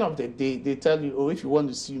at the end of the day, they tell you, oh, if you want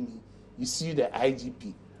to sue me, you sue the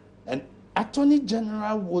IGP. And Attorney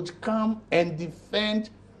General would come and defend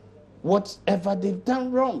whatever they've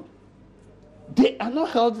done wrong. They are not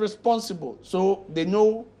held responsible. So they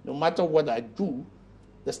know no matter what I do,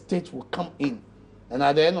 the state will come in. And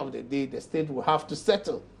at the end of the day, the state will have to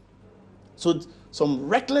settle. So some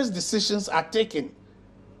reckless decisions are taken.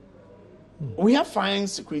 We have fine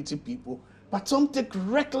security people, but some take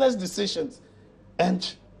reckless decisions. And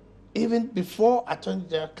even before Attorney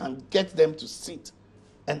General can get them to sit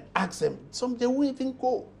and ask them, some they won't even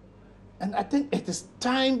go. And I think it is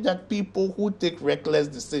time that people who take reckless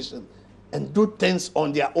decisions and do things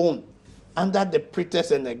on their own, under the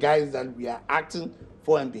pretext and the guise that we are acting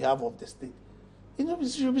for on behalf of the state, you know, it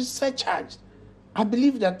should be surcharged. I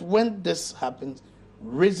believe that when this happens,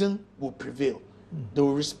 reason will prevail. They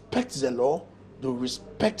will respect the law, they will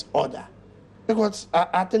respect order. Because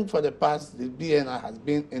I think for the past, the BNI has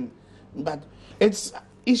been in, but it's an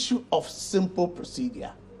issue of simple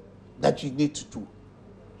procedure that you need to do.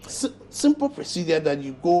 Simple procedure that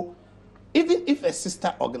you go, even if a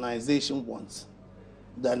sister organization wants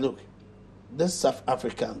that, look, these South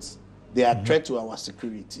Africans, they are a threat to our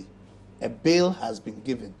security. A bail has been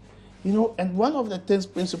given. You know, and one of the things,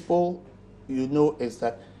 principle, you know, is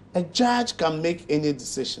that a judge can make any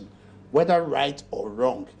decision, whether right or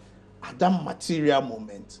wrong, at that material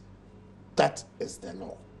moment. That is the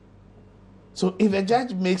law. So if a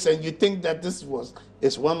judge makes, and you think that this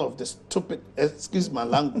is one of the stupid, excuse my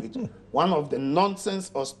language, one of the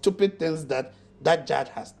nonsense or stupid things that that judge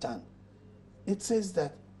has done, it says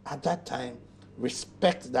that at that time,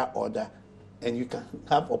 respect that order, and you can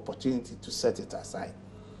have opportunity to set it aside.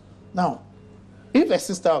 Now, if a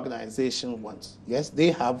sister organization wants, yes,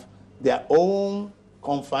 they have their own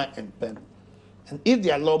confine and pen. And if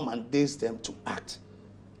their law mandates them to act,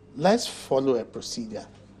 let's follow a procedure.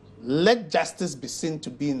 Let justice be seen to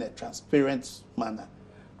be in a transparent manner.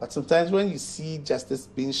 But sometimes when you see justice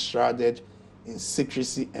being shrouded in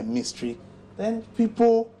secrecy and mystery, then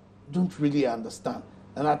people don't really understand.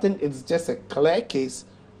 And I think it's just a clear case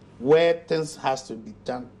where things has to be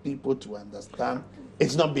done, people to understand.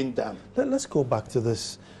 It's not been done. Let's go back to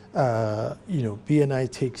this. You know,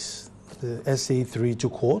 BNI takes the SA3 to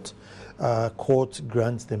court. Court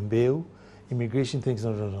grants them bail. Immigration thinks,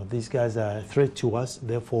 no, these guys are a threat to us,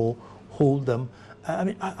 therefore hold them. I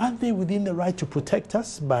mean, aren't they within the right to protect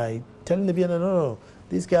us by telling the BNI, no,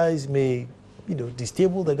 these guys may, you know,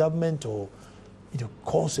 destabilize the government or, you know,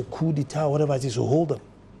 cause a coup d'etat, whatever it is, so hold them?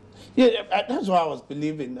 Yeah, that's what I was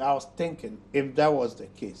believing. I was thinking, if that was the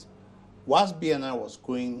case, whilst BNI was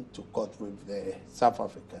going to court with the South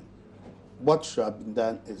African, what should have been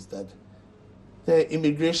done is that the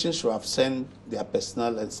immigration should have sent their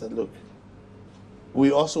personnel and said, look, we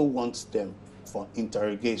also want them for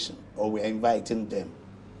interrogation, or we're inviting them.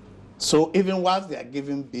 So even whilst they are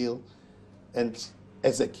giving bail and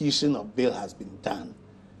execution of bail has been done,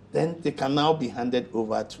 then they can now be handed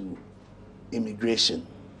over to immigration,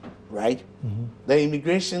 right? The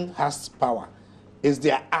immigration has power. It's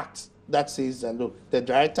their act that says that, look, the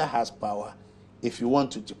director has power if you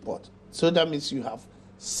want to deport. So that means you have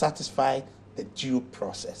satisfied the due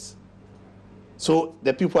process. So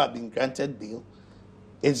the people have been granted bail,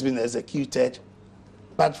 it's been executed,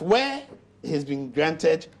 but where it's been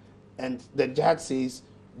granted and the judge says,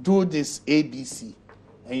 do this ABC,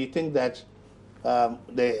 and you think that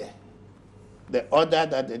the order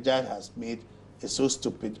that the judge has made is so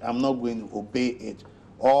stupid, I'm not going to obey it,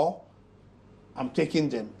 or I'm taking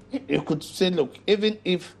them. You could say, look, even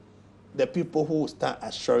if the people who stand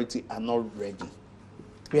as surety are not ready,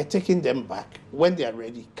 we are taking them back. When they are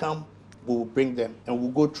ready, come, we will bring them and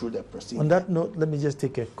we'll go through the procedure. On that note, let me just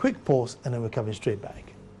take a quick pause and then we're coming straight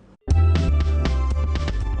back.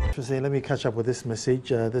 Let me catch up with this message.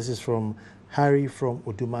 This is from Harry from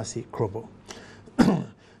Odumasi Krobo. It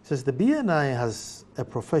says the BNI has a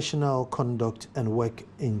professional conduct and work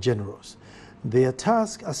in generals. Their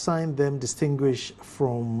task assigned them distinguish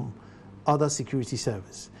from other security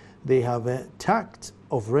service. They have a tact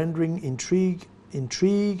of rendering intrigue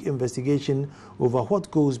intrigue investigation over what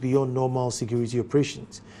goes beyond normal security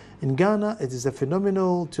operations. In Ghana, it is a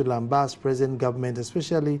phenomenal to lambast present government,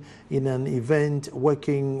 especially in an event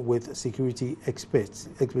working with security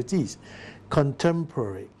expertise.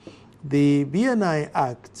 Contemporary. The BNI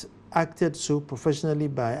Act acted so professionally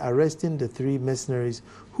by arresting the 3 mercenaries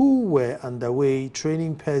who were underway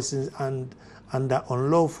training persons and under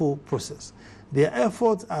unlawful process. Their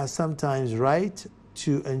efforts are sometimes right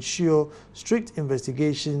to ensure strict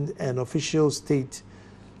investigation and official state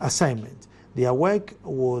assignment. Their work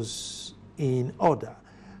was in order.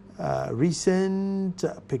 Recent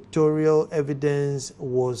pictorial evidence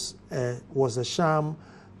was a sham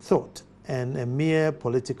thought and a mere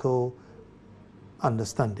political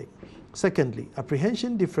understanding. Secondly,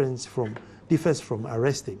 apprehension differs from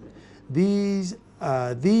arresting. These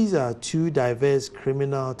are 2 diverse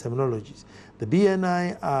criminal terminologies. The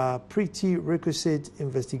BNI are pretty requisite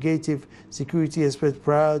investigative security experts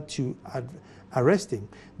prior to arresting.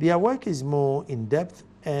 Their work is more in-depth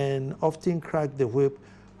and often crack the whip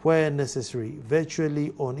where necessary,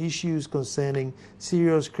 virtually on issues concerning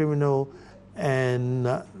serious criminal and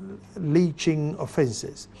leaching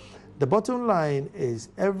offenses. The bottom line is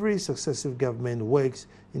every successive government works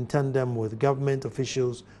in tandem with government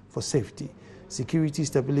officials for safety, security,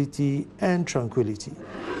 stability, and tranquility.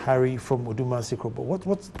 Harry from Uduma Sikrobo.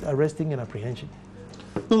 What's arresting and apprehension?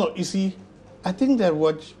 No, you see, I think that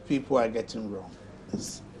what people are getting wrong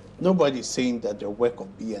is nobody's saying that the work of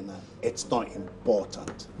BNI, it's not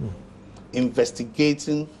important.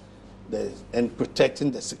 Investigating and protecting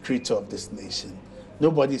the security of this nation,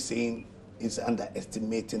 nobody's saying is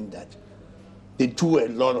underestimating that. They do a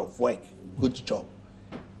lot of work, good job.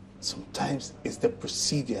 Sometimes it's the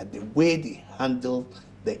procedure, the way they handle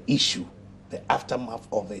the issue, the aftermath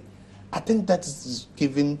of it. I think that is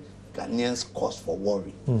giving Ghanaians cause for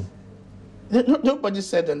worry. Nobody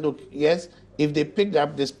said that, look, yes, if they picked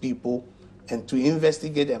up these people and to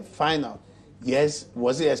investigate and find out, yes,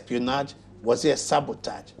 was it espionage, was it a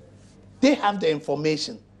sabotage? They have the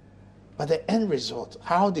information. But the end result,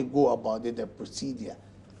 how they go about it, the procedure,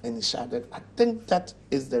 and the shadow, I think that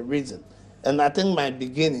is the reason. And I think my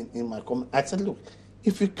beginning in my comment, I said, look,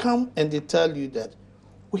 if you come and they tell you that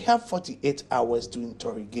we have 48 hours to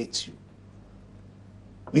interrogate you,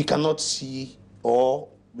 we cannot see or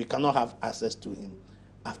we cannot have access to him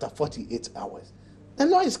after 48 hours. The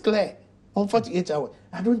law is clear on 48 hours.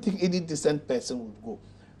 I don't think any decent person would go.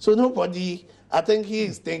 So nobody, I think he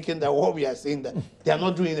is thinking that what we are saying that they are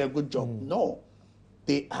not doing a good job. No,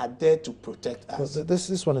 they are there to protect us. Well,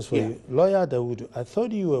 this one is for you. Lawyer Dawudu, I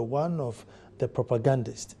thought you were one of the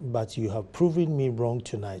propagandists, but you have proven me wrong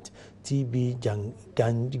tonight. TB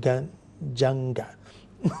Janga.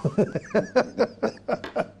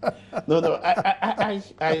 No,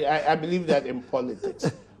 I believe that in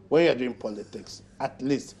politics, when you're doing politics, at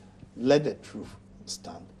least let the truth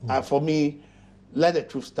stand. For me, let the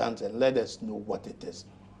truth stand and let us know what it is.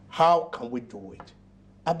 How can we do it?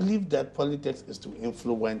 I believe that politics is to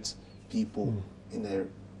influence people in a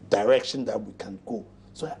direction that we can go,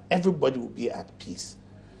 so that everybody will be at peace.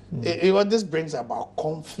 This brings about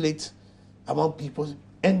conflict among people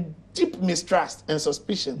and deep mistrust and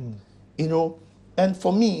suspicion, And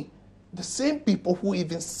for me, the same people who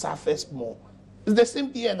even suffers more is the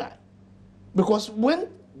same BNI. Because when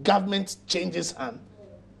government changes hands,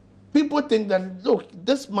 people think that, look,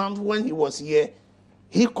 this man, when he was here,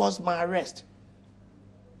 he caused my arrest.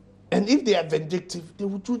 And if they are vindictive, they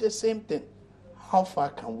will do the same thing. How far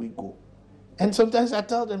can we go? And sometimes I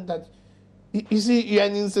tell them that, you see, you're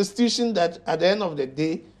an institution that at the end of the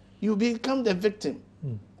day, you become the victim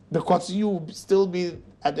because you will still be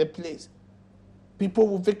at the place. People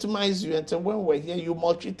will victimize you and say, when we're here, you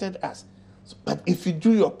maltreated us. But if you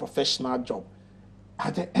do your professional job,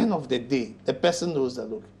 at the end of the day, the person knows that,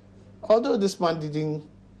 look, although this man didn't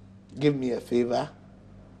give me a favor,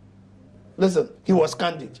 listen, he was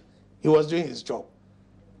candid. He was doing his job.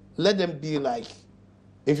 Let them be like,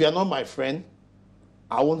 if you're not my friend,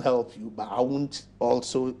 I won't help you, but I won't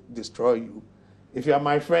also destroy you. If you're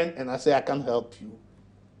my friend and I say I can't help you,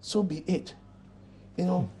 so be it.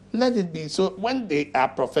 Let it be. So when they are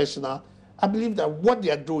professional, I believe that what they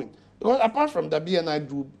are doing, because apart from the BNI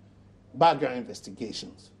do background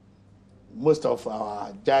investigations, most of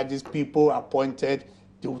our judges, people appointed,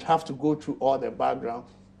 they would have to go through all the background,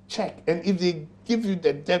 check. And if they give you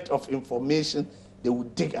the depth of information, they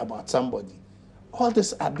would dig about somebody. All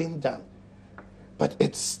this are being done. But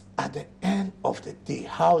it's at the end of the day,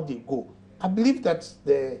 how they go. I believe that's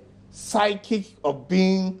the psyche of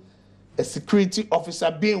being a security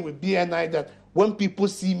officer, being with BNI, that when people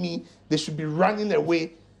see me, they should be running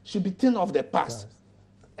away. should be thing of the past.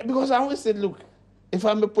 Because I always said, look, if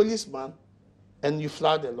I'm a policeman and you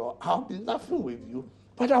flout the law, I'll be laughing with you,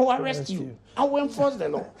 but I will arrest you. I will enforce the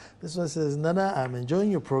law. This one says, Nana, I'm enjoying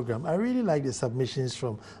your program. I really like the submissions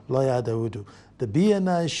from Lawyer Dawudu. The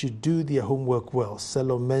BNI should do their homework well.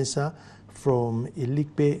 Selo Mensa from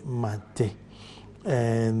Ilikpe Mate.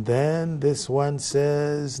 And then this one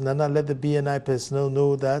says, Nana, let the BNI personnel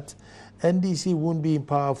know that NDC won't be in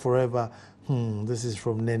power forever. This is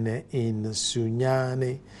from Nene in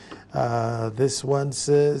Sunyane. This one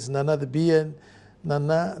says, Nana, the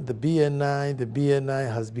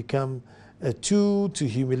BNI has become a tool to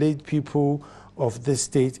humiliate people of this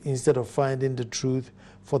state instead of finding the truth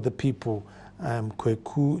for the people.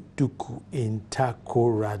 Kweku Duku in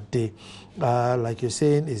Takorade. Like you're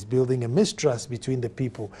saying, is building a mistrust between the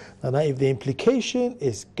people. Now, if the implication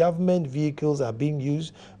is government vehicles are being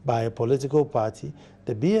used by a political party,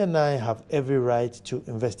 the BNI have every right to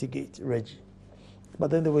investigate, Reggie. But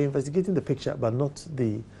then they were investigating the picture, but not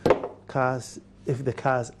the cars, if the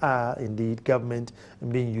cars are indeed government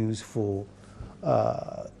and being used for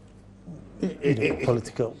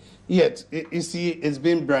political. Yet, you see, it's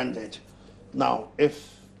been branded. Now,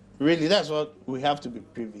 if really that's what we have to be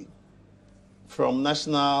privy from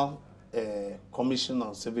National Commission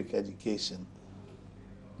on Civic Education,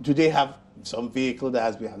 do they have some vehicle that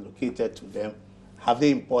has been allocated to them? Have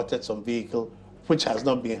they imported some vehicle which has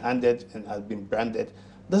not been handed and has been branded?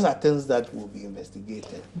 Those are things that will be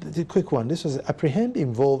investigated. The quick one, this was apprehend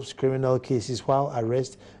involves criminal cases while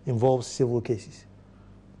arrest involves civil cases.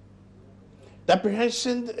 The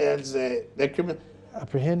apprehension is the criminal.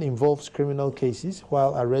 Apprehend involves criminal cases,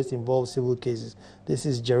 while arrest involves civil cases. This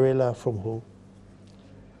is Jarela from Ho.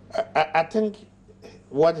 I think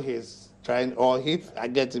what he's trying, or if I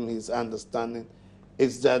get him his understanding,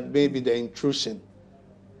 is that maybe the intrusion,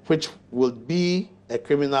 which will be a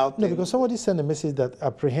criminal thing. No, because somebody sent a message that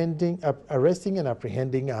arresting and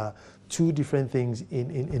apprehending are two different things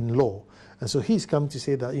in law. And so he's come to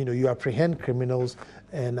say that, you apprehend criminals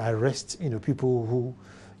and arrest, people who,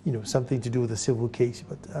 something to do with a civil case.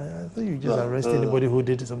 But I thought you just arrest anybody who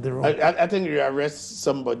did something wrong. I think you arrest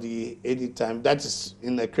somebody anytime. That is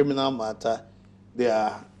in a criminal matter. They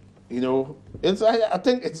are, I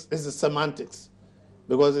think it's the semantics.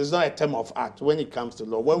 Because it's not a term of act when it comes to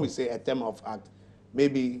law. When we say a term of act,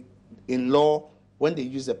 maybe in law, when they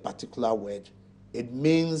use a particular word, it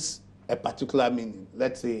means a particular meaning.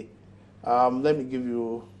 Let's say, let me give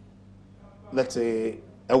you, let's say,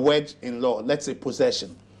 a word in law. Let's say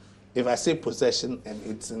possession. If I say possession and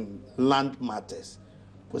it's in land matters,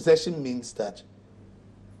 possession means that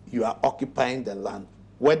you are occupying the land,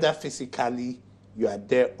 whether physically you are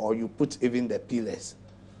there or you put even the pillars.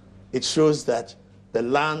 It shows that the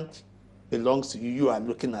land belongs to you, you are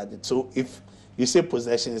looking at it. So if you say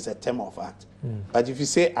possession, it's a term of act. But if you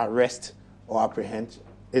say arrest or apprehend,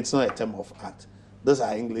 it's not a term of act. Those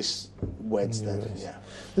are English words.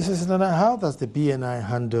 This is Nana, how does the BNI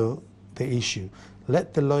handle the issue?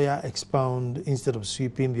 Let the lawyer expound instead of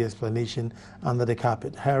sweeping the explanation under the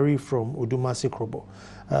carpet. Harry from Udumasi Krobo.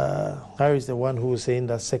 Harry is the one who was saying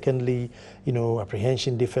that secondly,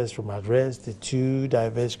 apprehension differs from arrest, the two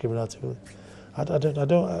diverse criminal activity.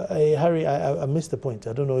 Harry, I missed the point.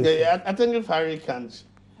 I don't know if... I think if Harry can't,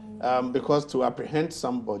 because to apprehend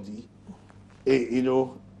somebody, if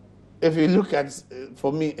you look at,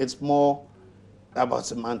 for me, it's more about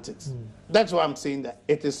semantics. That's why I'm saying that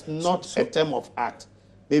it is not a term of act.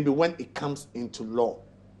 Maybe when it comes into law,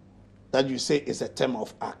 that you say is a term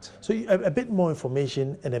of act. So a bit more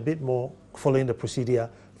information and a bit more following the procedure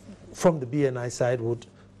from the BNI side would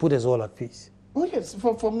put us all at peace. Oh yes,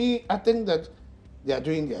 for me, I think that they are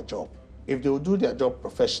doing their job. If they will do their job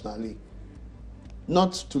professionally,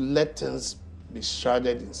 not to let things be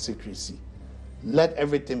shrouded in secrecy, let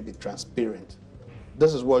everything be transparent.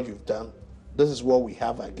 This is what you've done. This is what we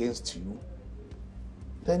have against you.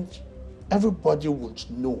 Then everybody would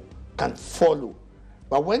know, can follow.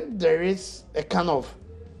 But when there is a kind of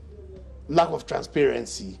lack of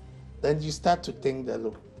transparency, then you start to think that,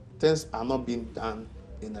 look, things are not being done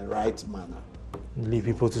in the right manner. Leave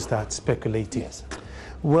people to start speculating. Yes.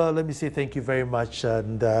 Well, let me say thank you very much,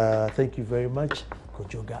 and thank you very much,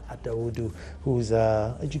 Kojoga Adawudu, who's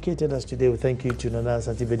educated us today. Thank you to Nana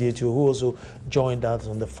Santibeditu, who also joined us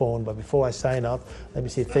on the phone. But before I sign out, let me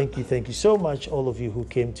say thank you so much, all of you who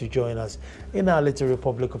came to join us in our little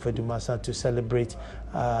Republic of Edumasa to celebrate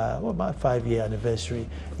my 5-year anniversary.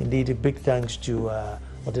 Indeed, a big thanks to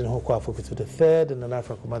Odin Hokwafokutu III and Nana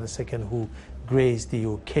Afrakuma II, who graced the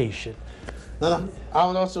occasion. Nana, I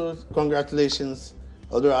would also congratulations,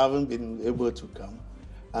 although I haven't been able to come.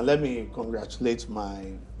 And let me congratulate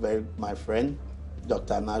my friend,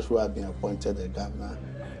 Dr. Nash, who has been appointed the governor.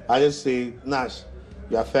 I just say, Nash,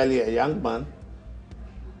 you are fairly a young man.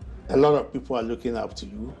 A lot of people are looking up to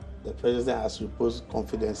you. The president has reposed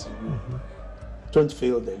confidence in you. Don't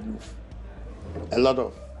fail the youth. And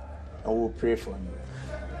we'll pray for you.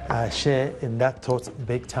 I share in that thought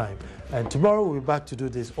big time. And tomorrow we'll be back to do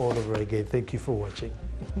this all over again. Thank you for watching.